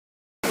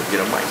get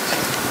them mic'd.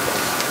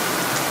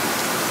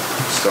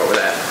 Start with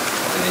that,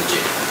 and then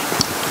Jimmy.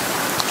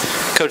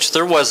 Coach,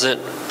 there wasn't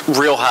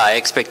real high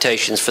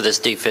expectations for this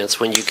defense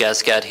when you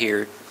guys got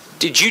here.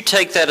 Did you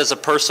take that as a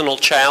personal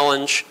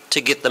challenge to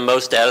get the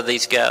most out of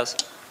these guys?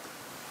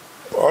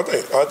 Well, I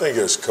think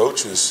as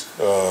coaches,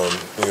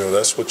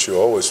 that's what you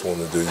always want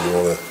to do.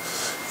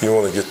 You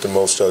want to get the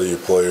most out of your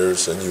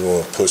players, and you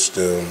want to push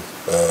them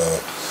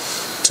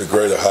to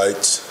greater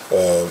heights.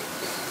 I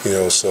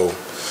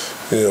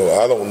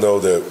don't know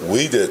that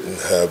we didn't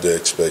have the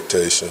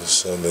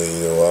expectations. I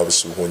mean,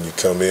 obviously when you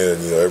come in,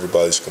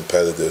 everybody's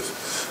competitive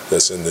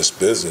that's in this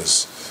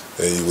business.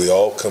 And we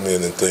all come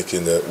in and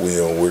thinking that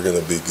we're going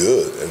to be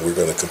good, and we're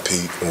going to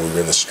compete, and we're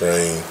going to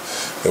strain,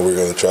 and we're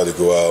going to try to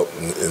go out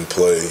and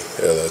play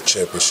at a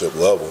championship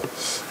level.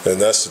 And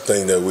that's the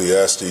thing that we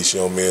asked these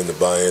young men to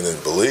buy in and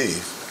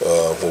believe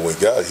when we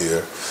got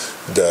here,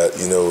 that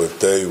if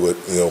they would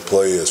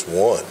play as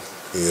one,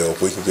 if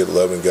we could get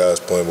 11 guys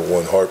playing with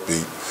one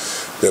heartbeat,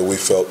 that we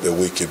felt that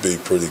we could be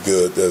pretty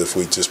good. That if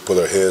we just put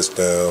our heads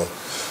down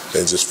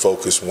and just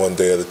focus one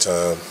day at a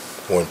time,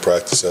 one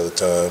practice at a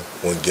time,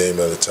 one game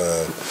at a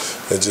time,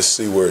 and just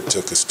see where it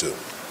took us to.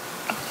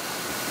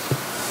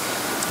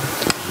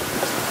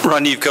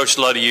 Rodney, you've coached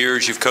a lot of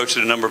years. You've coached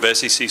at a number of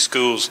SEC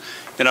schools.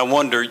 And I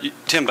wonder,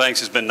 Tim Banks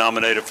has been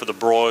nominated for the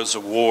Broyles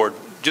Award.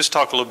 Just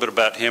talk a little bit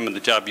about him and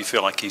the job you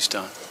feel like he's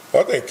done.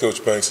 I think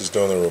Coach Banks has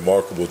done a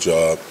remarkable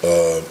job.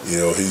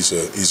 He's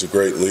a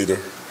great leader.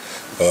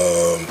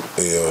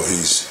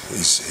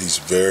 He's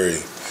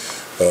very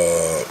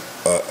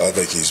I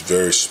think he's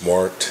very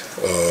smart.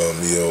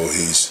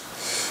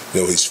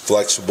 He's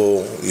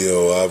flexible.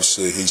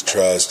 Obviously he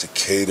tries to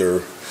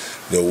cater,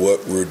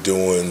 what we're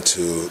doing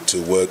to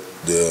what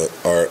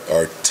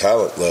our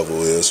talent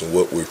level is and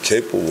what we're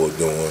capable of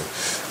doing.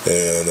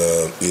 And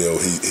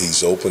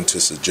he's open to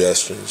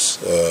suggestions.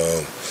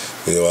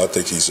 I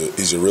think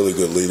he's a really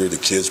good leader. The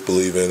kids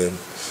believe in him.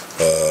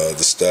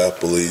 The staff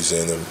believes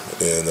in him,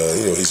 and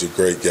he's a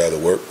great guy to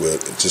work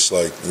with, just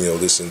like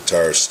this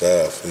entire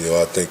staff.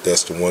 I think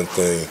that's the one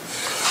thing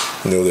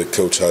that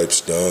Coach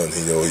Hype's done.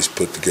 He's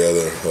put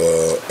together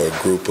a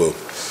group of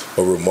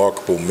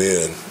remarkable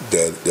men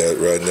that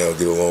right now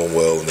get along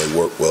well and they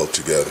work well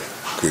together.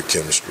 Good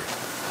chemistry.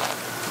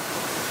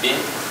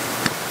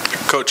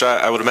 Coach,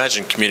 I would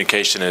imagine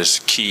communication is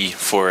key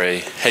for a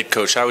head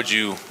coach. How would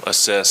you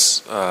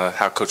assess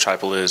how Coach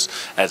Heupel is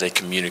as a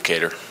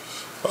communicator?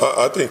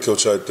 I think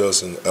Coach Hype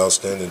does an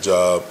outstanding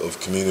job of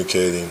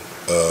communicating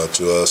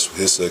to us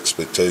his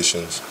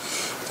expectations,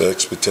 the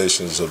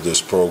expectations of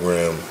this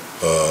program,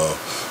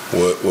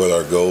 what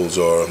our goals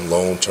are,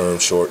 long-term,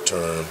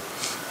 short-term,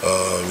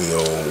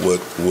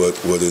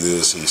 what it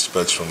is he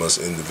expects from us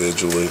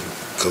individually,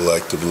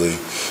 collectively.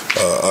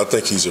 I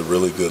think he's a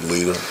really good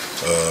leader.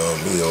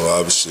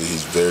 Obviously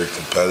he's very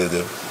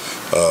competitive.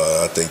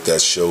 I think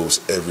that shows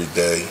every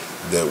day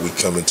that we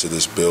come into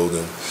this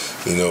building.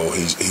 He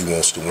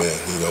wants to win.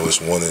 It's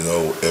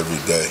 1-0 every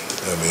day.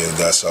 I mean,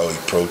 that's how he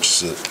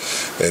approaches it,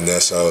 and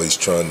that's how he's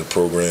trying to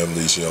program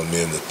these young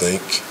men to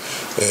think.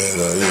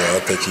 And I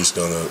think he's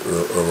done a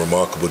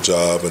remarkable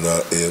job, and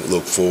I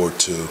look forward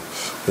to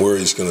where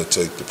he's going to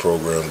take the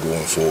program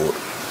going forward.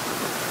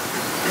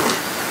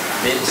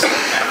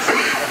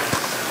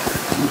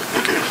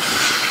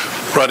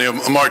 Rodney,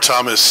 Amar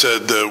Thomas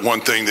said the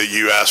one thing that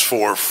you ask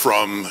for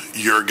from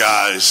your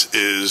guys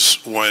is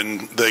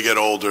when they get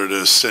older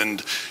to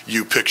send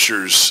you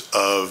pictures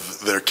of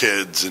their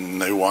kids,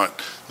 and they want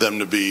them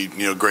to be,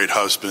 great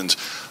husbands.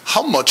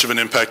 How much of an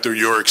impact, through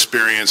your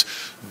experience,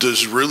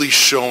 does really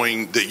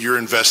showing that you're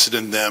invested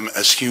in them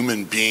as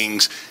human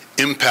beings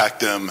impact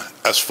them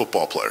as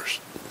football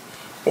players?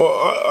 Well,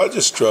 I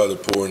just try to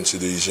pour into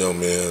these young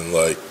men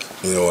like,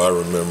 I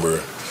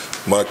remember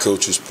my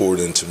coaches poured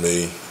into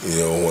me,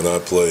 when I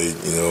played,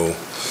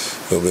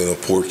 being a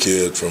poor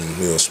kid from,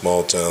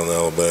 small town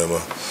Alabama.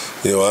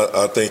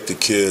 I think the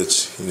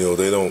kids,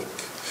 they don't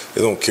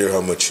care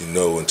how much you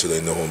know until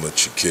they know how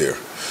much you care.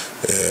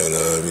 And,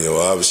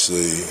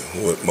 obviously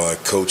with my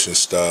coaching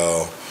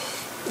style,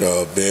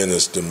 being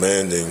as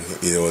demanding,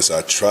 as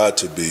I try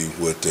to be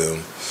with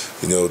them,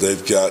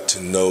 they've got to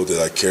know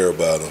that I care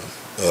about them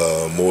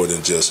more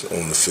than just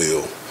on the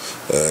field.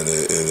 And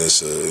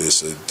it's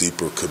a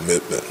deeper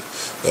commitment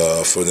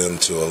for them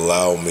to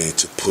allow me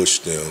to push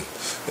them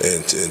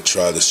and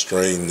try to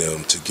strain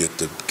them to get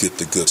the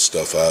good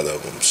stuff out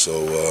of them.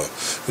 So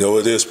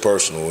it is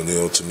personal. And,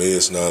 to me,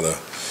 it's not a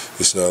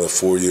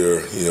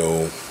 4-year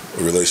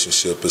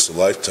relationship. It's a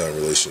lifetime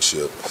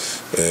relationship.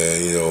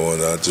 And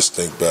and I just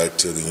think back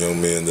to the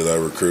young men that I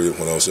recruited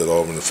when I was at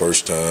Auburn the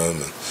first time,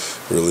 and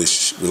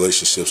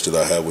relationships that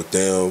I had with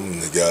them,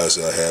 and the guys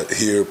that I had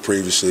here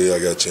previously. I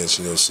got a chance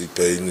to see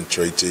Peyton and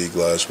Trey Teague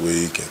last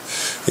week, and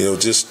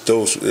just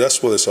those.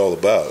 That's what it's all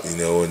about, And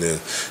then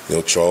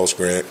Charles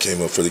Grant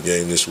came up for the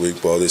game this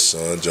week, brought his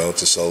son.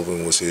 Jonathan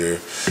Sullivan was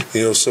here,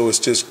 So it's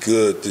just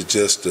good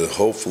to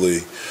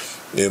hopefully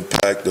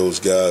impact those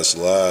guys'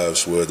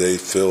 lives where they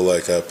feel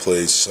like I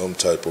played some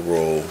type of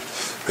role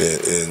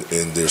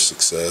in their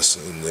success,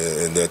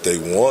 and that they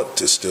want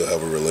to still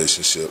have a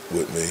relationship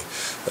with me,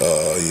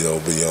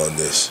 beyond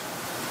this.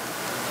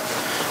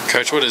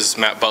 Coach, what has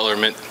Matt Butler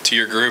meant to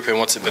your group, and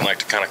what's it been like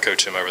to kind of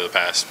coach him over the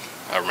past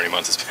however many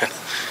months it's been?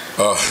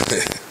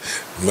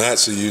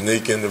 Matt's a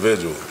unique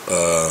individual.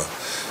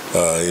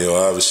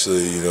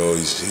 Obviously,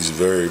 he's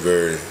very,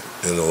 very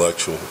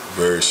intellectual,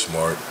 very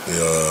smart.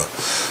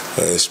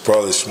 He's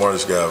probably the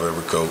smartest guy I've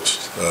ever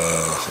coached,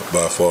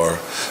 by far.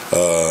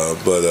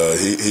 But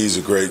he's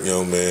a great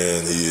young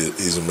man.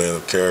 He's a man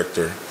of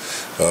character.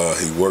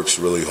 He works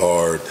really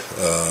hard.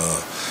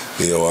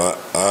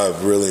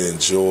 I've really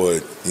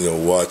enjoyed,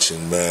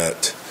 watching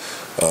Matt.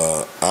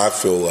 I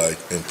feel like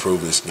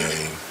improve his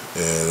game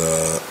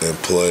and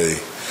play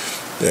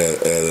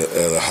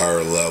at a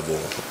higher level,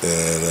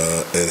 and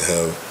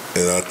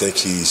I think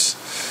he's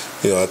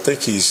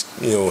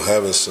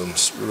having some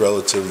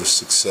relative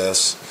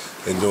success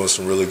and doing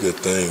some really good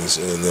things.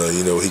 And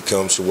he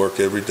comes to work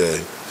every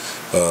day.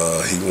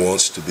 He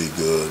wants to be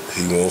good.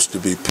 He wants to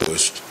be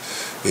pushed.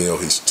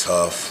 He's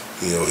tough.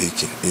 He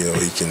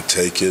can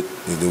take it.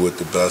 With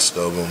the best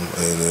of them,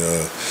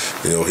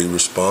 and he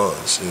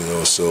responds.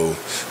 So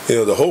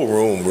the whole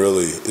room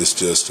really is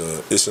just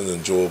it's an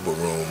enjoyable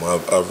room.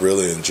 I've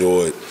really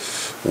enjoyed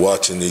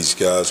watching these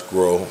guys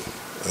grow,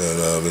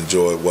 and I've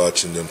enjoyed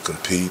watching them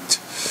compete.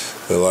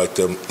 And like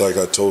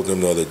I told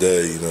them the other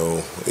day,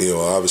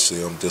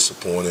 obviously I'm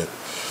disappointed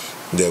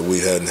that we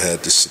hadn't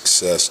had the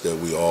success that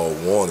we all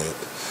wanted.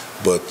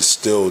 But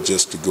still,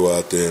 just to go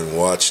out there and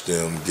watch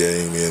them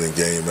game in and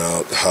game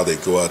out, how they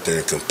go out there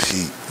and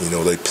compete.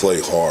 They play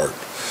hard.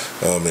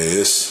 I mean,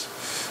 it's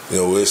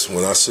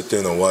when I sit there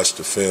and I watch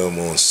the film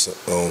on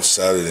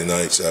Saturday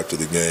nights after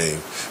the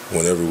game,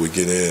 whenever we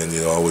get in,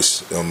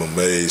 I'm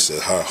amazed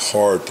at how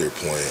hard they're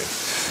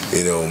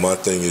playing. My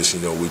thing is,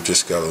 we've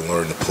just got to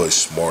learn to play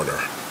smarter.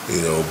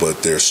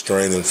 But they're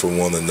straining for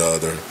one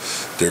another,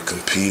 they're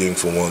competing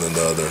for one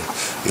another,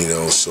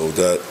 so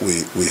that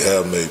we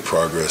have made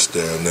progress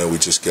there, and now we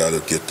just got to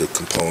get the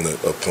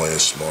component of playing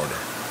smarter.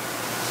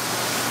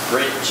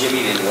 Brent,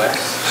 Jimmy, and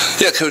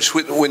Wes. Yeah, Coach,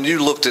 when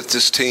you looked at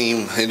this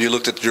team and you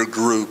looked at your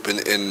group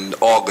in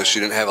August,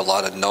 you didn't have a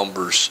lot of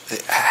numbers.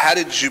 How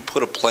did you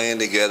put a plan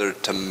together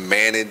to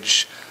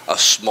manage a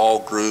small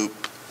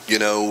group,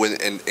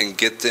 and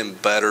get them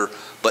better,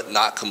 but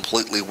not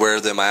completely wear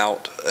them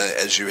out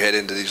as you head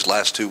into these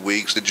last 2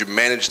 weeks? Did you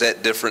manage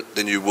that different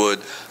than you would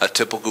a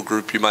typical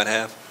group you might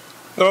have?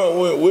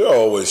 No, we're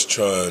always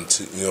trying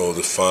to,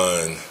 to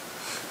find,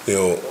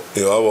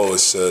 I've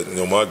always said,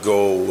 my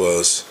goal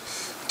was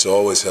to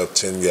always have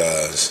 10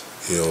 guys,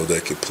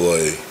 that could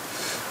play,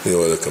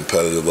 at a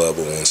competitive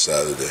level on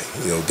Saturday.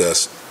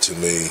 That's, to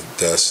me,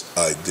 that's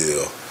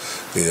ideal.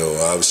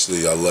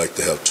 Obviously I like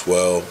to have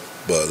 12,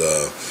 but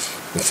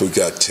if we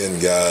got 10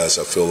 guys,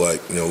 I feel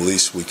like, at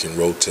least we can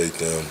rotate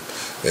them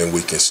and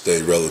we can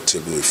stay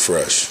relatively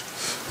fresh.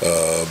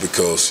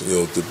 Because,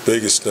 the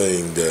biggest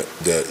thing that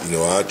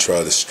I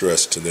try to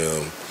stress to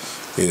them,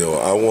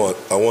 I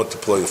want to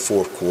play the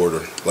fourth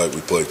quarter like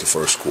we played the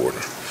first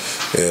quarter.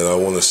 And I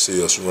want to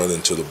see us run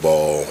into the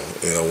ball,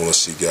 and I want to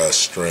see guys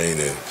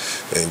straining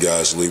and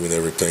guys leaving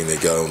everything they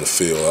got on the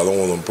field. I don't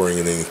want them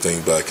bringing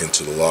anything back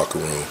into the locker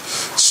room.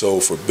 So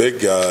for big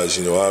guys,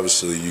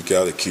 obviously you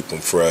got to keep them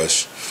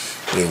fresh,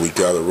 and we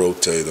got to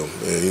rotate them.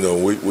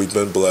 And, we've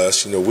been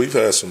blessed. We've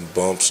had some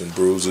bumps and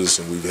bruises,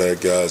 and we've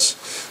had guys,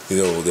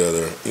 that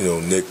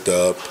are, nicked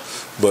up.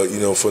 But,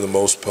 for the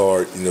most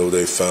part,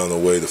 they found a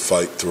way to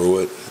fight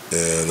through it.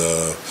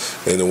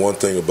 And the one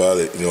thing about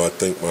it, I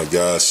think my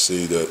guys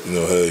see that,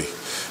 hey,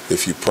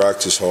 if you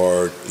practice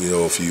hard,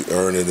 if you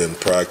earn it in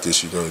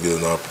practice, you're going to get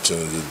an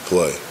opportunity to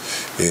play.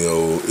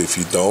 If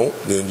you don't,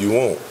 then you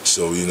won't.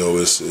 So,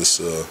 it's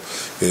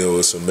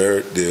a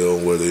merit deal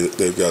where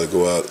they've got to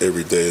go out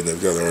every day and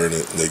they've got to earn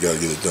it and they got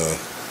to get it done.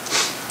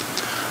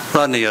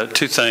 Rodney,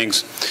 two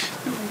things.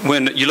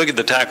 When you look at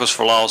the tackles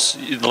for loss,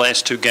 the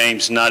last 2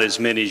 games, not as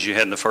many as you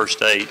had in the first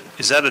 8.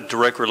 Is that a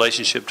direct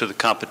relationship to the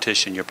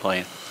competition you're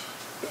playing?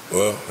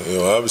 Well,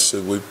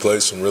 obviously we've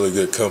played some really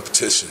good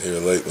competition here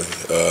lately.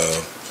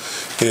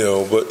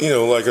 But,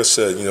 like I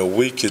said,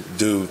 we could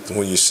do,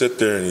 when you sit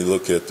there and you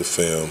look at the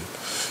film,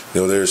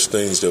 there's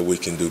things that we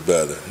can do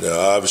better. Now,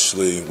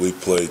 obviously, we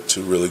played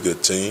 2 really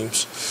good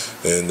teams,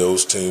 and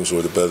those teams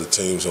were the better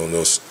teams on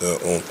those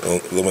on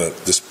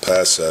this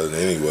past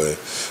Saturday anyway.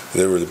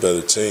 They were the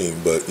better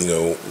team, but,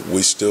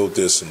 we still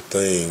did some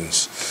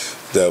things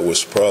that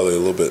was probably a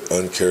little bit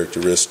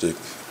uncharacteristic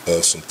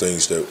of some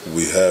things that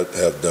we have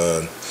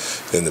done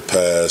in the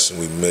past, and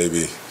we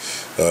maybe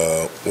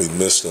we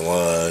missed the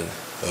line.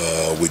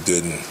 We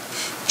didn't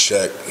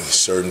check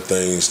certain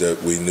things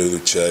that we knew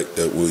to check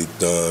that we've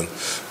done.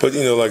 But,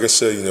 like I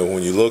said,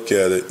 when you look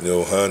at it,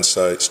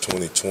 hindsight's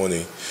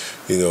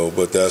 20/20,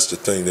 but that's the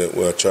thing that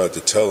I tried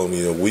to tell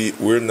them,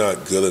 we're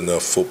not good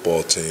enough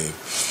football team,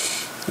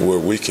 where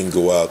we can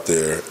go out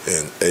there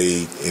and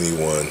aid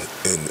anyone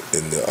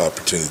in the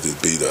opportunity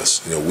to beat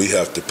us. We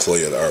have to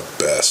play at our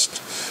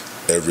best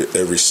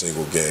every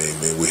single game,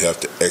 and we have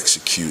to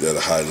execute at a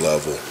high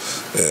level.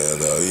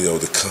 And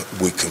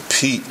we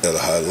compete at a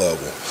high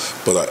level,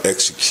 but our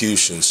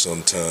execution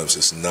sometimes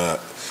is not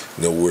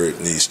where it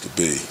needs to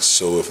be.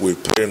 So if we're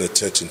paying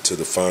attention to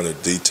the finer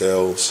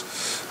details,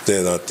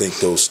 then I think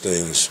those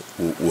things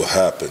will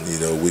happen.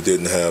 We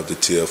didn't have the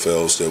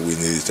TFLs that we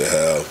needed to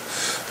have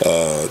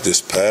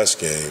this past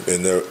game,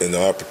 and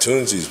the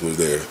opportunities were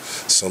there.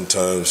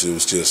 Sometimes it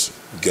was just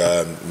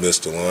guy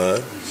missed a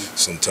line.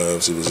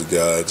 Sometimes it was a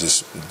guy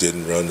just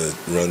didn't run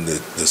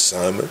the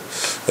assignment.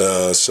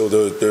 So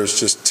there's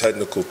just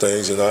technical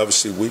things, and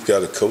obviously we've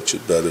got to coach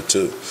it better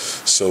too.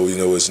 So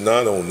it's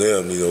not on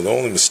them. The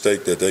only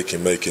mistake that they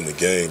can make in the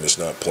game is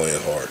not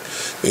playing hard.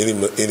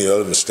 Any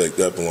other mistake,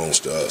 that belongs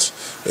to us.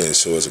 And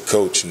so as a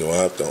coach, I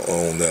have to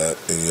own that,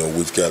 and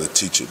we've got to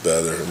teach it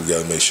better, and we've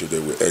got to make sure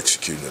that we're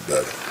executing it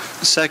better.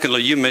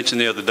 Secondly, you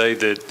mentioned the other day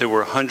that there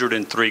were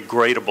 103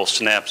 gradable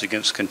snaps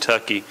against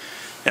Kentucky.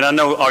 And I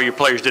know all your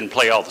players didn't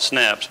play all the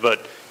snaps,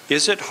 but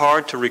is it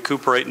hard to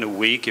recuperate in a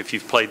week if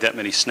you've played that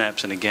many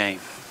snaps in a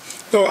game?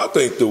 No, I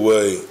think the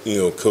way,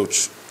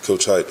 Coach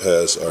Hype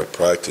has our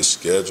practice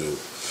schedule,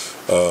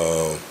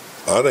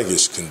 I think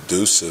it's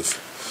conducive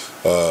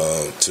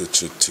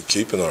to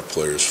keeping our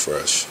players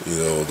fresh.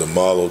 The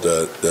model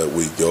that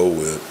we go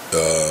with,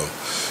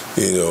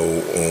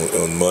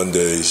 on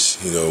Mondays,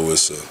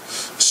 it's a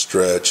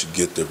stretch,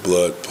 get their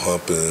blood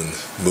pumping,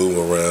 move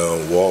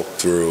around, walk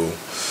through.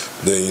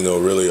 Then,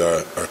 really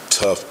our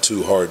tough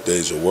 2 hard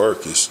days of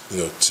work is,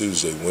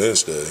 Tuesday,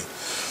 Wednesday.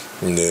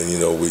 And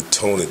then, we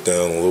tone it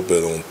down a little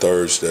bit on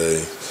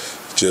Thursday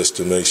just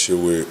to make sure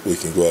we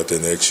can go out there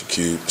and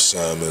execute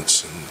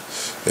assignments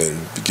and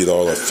get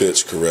all our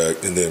fits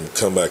correct, and then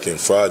come back in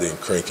Friday and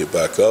crank it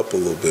back up a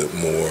little bit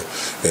more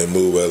and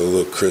move at a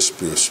little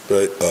crispier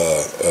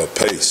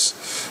pace.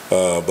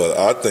 But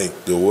I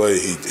think the way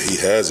he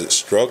has it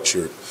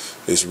structured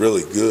is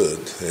really good.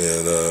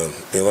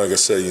 And like I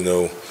said,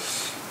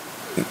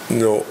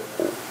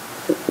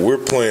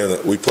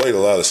 we played a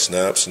lot of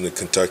snaps in the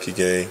Kentucky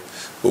game,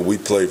 but we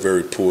played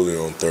very poorly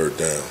on third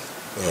down.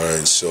 All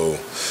right, so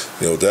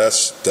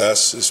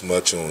that's as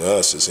much on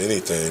us as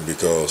anything,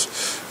 because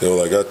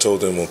like I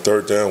told them, on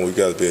third down we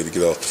got to be able to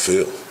get off the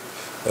field.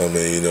 I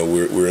mean,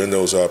 we're in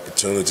those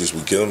opportunities.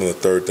 We get them in a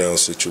third down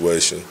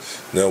situation.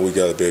 Now we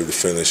got to be able to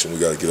finish, and we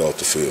got to get off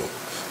the field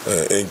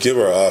and give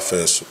our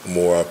offense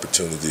more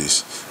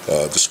opportunities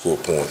to score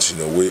points.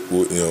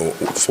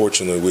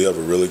 Fortunately we have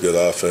a really good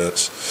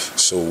offense,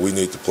 so we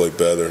need to play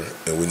better,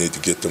 and we need to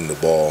get them the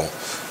ball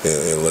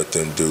and let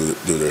them do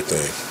their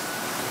thing.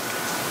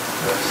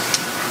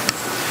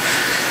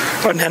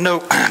 I know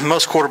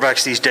most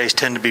quarterbacks these days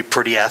tend to be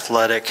pretty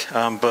athletic,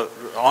 but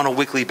on a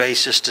weekly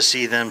basis, to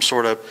see them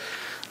sort of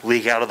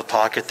leak out of the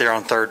pocket there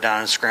on third down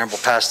and scramble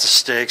past the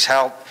sticks,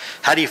 how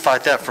do you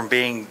fight that from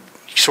being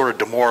sort of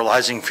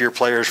demoralizing for your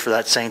players for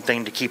that same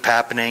thing to keep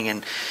happening?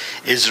 And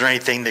is there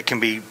anything that can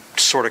be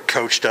sort of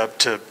coached up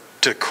to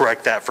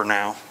correct that for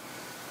now?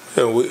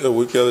 Yeah,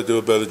 we've got to do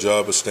a better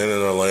job of staying in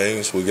our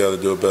lanes. We've got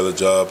to do a better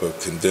job of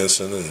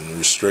condensing and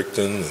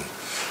restricting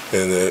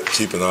and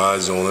keeping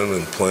eyes on them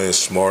and playing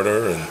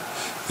smarter. And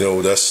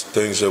that's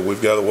things that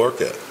we've got to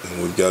work at,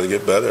 and we've got to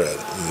get better at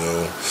it.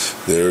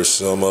 There's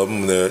some of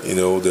them that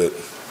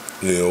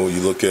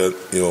you look at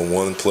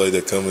one play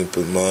that comes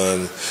to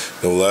mind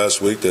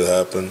last week that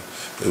happened.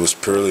 It was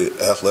purely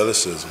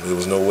athleticism. There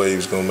was no way he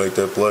was going to make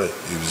that play.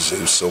 He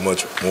was so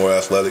much more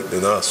athletic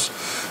than us.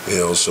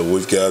 So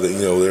we've got to,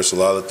 there's a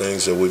lot of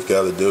things that we've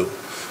got to do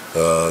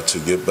to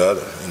get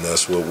better, and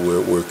that's what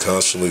we're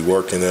constantly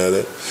working at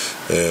it.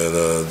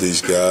 And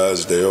these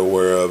guys, they're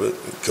aware of it.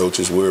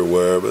 Coaches, we're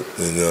aware of it,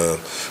 and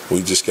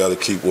we just got to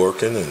keep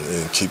working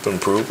and keep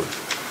improving.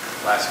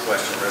 Last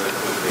question, really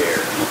quickly,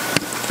 Eric.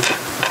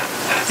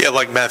 Yeah,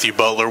 like Matthew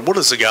Butler, what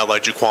has a guy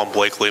like Jaquan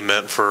Blakely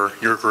meant for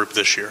your group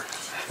this year?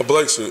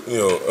 Blake's a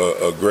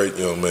great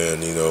young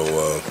man. He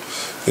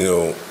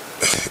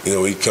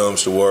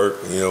comes to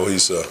work.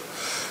 He's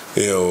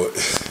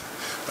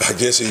I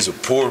guess he's a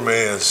poor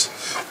man's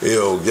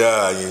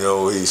guy.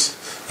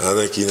 I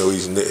think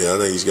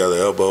he's got an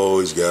elbow,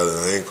 he's got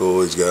an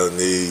ankle, he's got a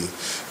knee.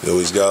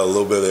 He's got a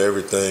little bit of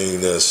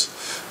everything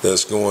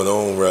that's going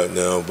on right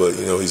now. But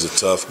he's a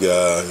tough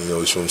guy.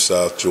 He's from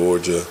South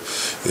Georgia.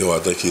 I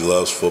think he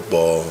loves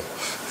football.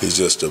 He's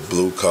just a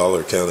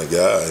blue-collar kind of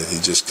guy. He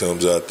just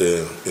comes out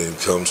there and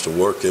comes to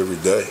work every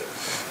day,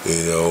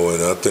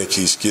 and I think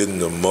he's getting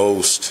the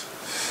most,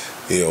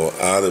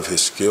 out of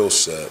his skill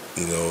set,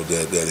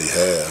 that he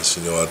has.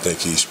 I think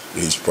he's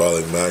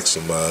probably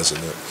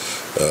maximizing it.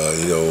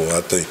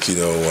 I think,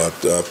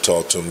 I've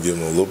talked to him,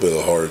 given him a little bit of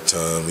a hard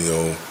time,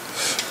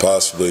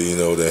 possibly,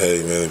 that,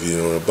 hey, man, if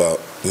you're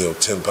about,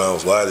 10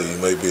 pounds lighter, you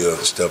may be a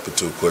step or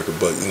two quicker.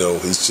 But,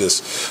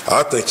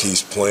 I think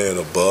he's playing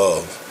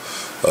above,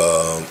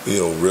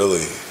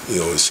 really,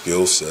 his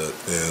skill set,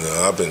 and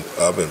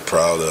I've been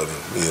proud of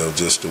him.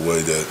 Just the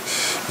way that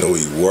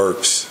he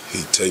works.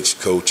 He takes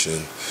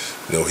coaching.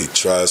 He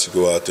tries to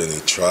go out there and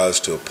he tries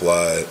to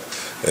apply it.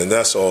 And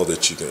that's all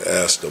that you can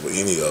ask of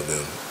any of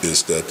them,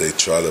 is that they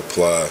try to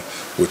apply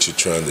what you're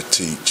trying to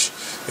teach.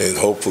 And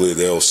hopefully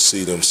they'll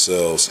see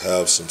themselves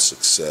have some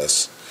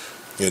success,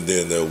 and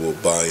then they will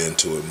buy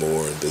into it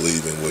more and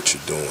believe in what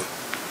you're doing.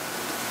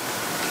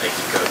 Thank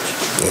you,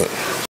 Coach.